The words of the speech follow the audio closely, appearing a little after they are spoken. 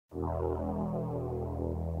Oh,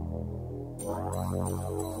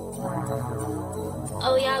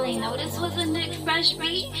 y'all ain't know this was a Nick Fresh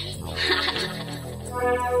beat? You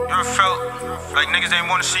ever felt like niggas ain't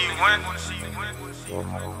wanna see you win?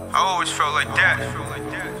 I always felt like that.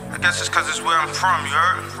 I guess it's cause it's where I'm from, you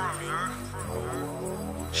heard?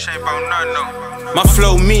 Shit ain't about nothing though. My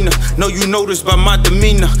flow meaner, know you noticed by my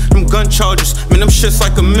demeanor. Them gun charges, man, them shit's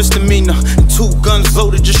like a misdemeanor. And 2 guns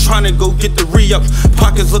loaded, just trying to go get the re-up.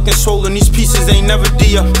 Pockets looking swollen, these pieces ain't never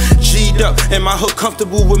D-up. G'd up, and my hood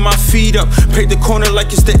comfortable with my feet up. Paid the corner like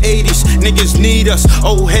it's the 80s, niggas need us.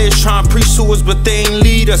 Old heads trying to pre-sue us, but they ain't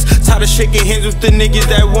lead us. Tired of shaking hands with the niggas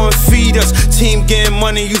that won't feed us. Team getting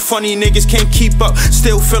money, you funny niggas can't keep up.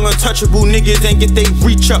 Still feel untouchable, niggas ain't get they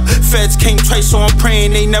reach up. Feds came twice, so I'm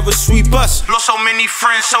praying they never sweep us. Lost so many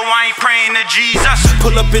friends, so I ain't praying to Jesus.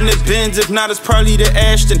 Pull up in the Benz, if not, it's probably the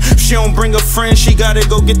Ashton. If she don't bring a friend, she gotta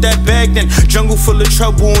go get that bag then. Jungle full of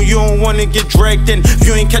trouble, and you don't wanna get dragged in. If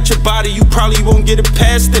you ain't catch a body, you probably won't get it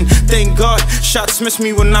past then. Thank God, shots missed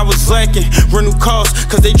me when I was lacking. Rental cars,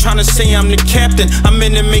 cause they tryna say I'm the captain. I'm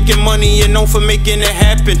in it making money and known for making it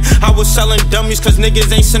happen. I was selling dummies cause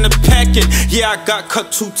niggas ain't send a packet. Yeah, I got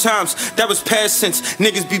cut 2 times, that was past sense.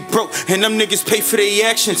 Niggas be broke, and them niggas pay for their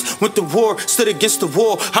actions. Went to war, stood against the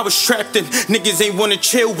wall, I was trapped in. Niggas ain't wanna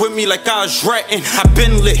chill with me like I was ratting. I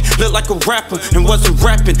been lit like a rapper and wasn't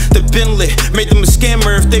rapping. The been lit, made them a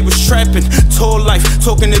scammer if they was trapping. Tall life,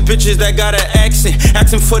 talking to bitches that got an accent.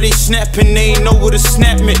 Asking for they snapping, they ain't know what a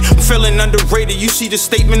snap meant. I'm feeling underrated, you see the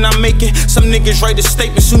statement I'm making? Some niggas write a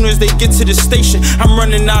statement soon as they get to the station. I'm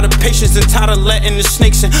running out of patience and tired of letting the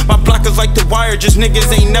snakes in. My blockers like the wire, just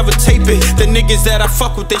niggas ain't never tape it. The niggas that I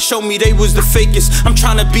fuck with, they showed me they was the fakest. I'm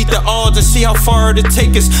trying to beat the odds and see how far it'll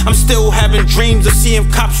take us. I'm still having dreams of seeing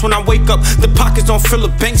cops when I wake up. The pockets don't fill a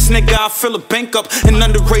banks, nigga, I fill a bank up. And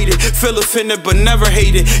underrated, feel offended but never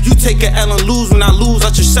hated. You take an L and lose, when I lose, I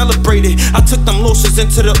just celebrate it. I took them losses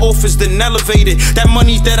into the office, then elevated. That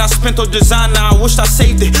money that I spent on designer, I wish I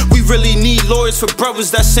saved it. We really need lawyers for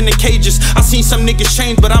brothers that's in the cages. I seen some niggas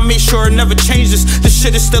change, but I made sure it never changes. This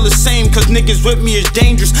shit is still the same, cause niggas with me is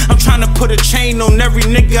dangerous. I'm trying to put a chain on every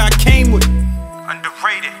nigga I came with.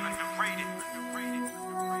 Underrated.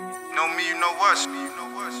 Know me, you know us.